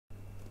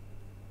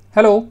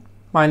Hello,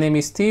 my name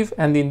is Steve,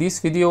 and in this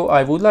video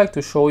I would like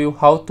to show you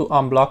how to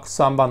unblock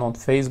someone on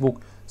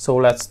Facebook, so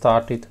let's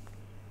start it.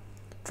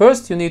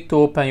 First you need to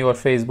open your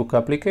Facebook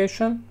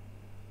application.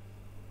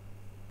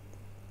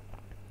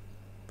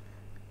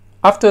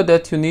 After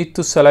that you need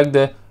to select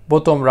the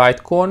bottom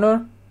right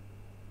corner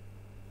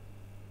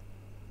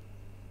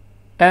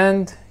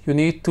and you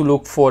need to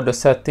look for the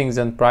settings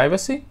and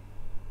privacy,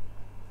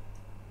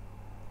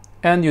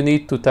 and you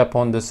need to tap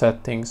on the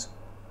settings.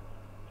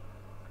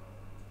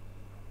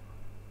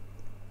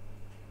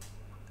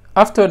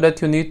 After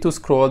that you need to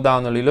scroll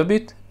down a little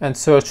bit and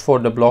search for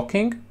the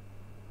blocking.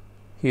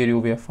 Here you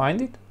will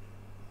find it.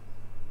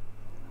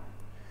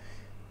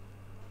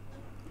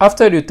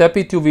 After you tap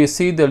it, you will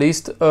see the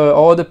list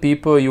all the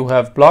people you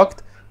have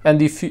blocked,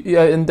 and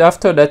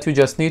after that you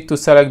just need to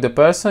select the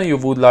person you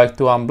would like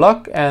to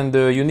unblock, and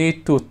you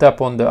need to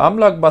tap on the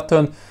unblock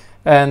button,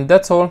 and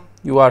that's all.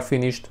 You are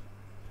finished.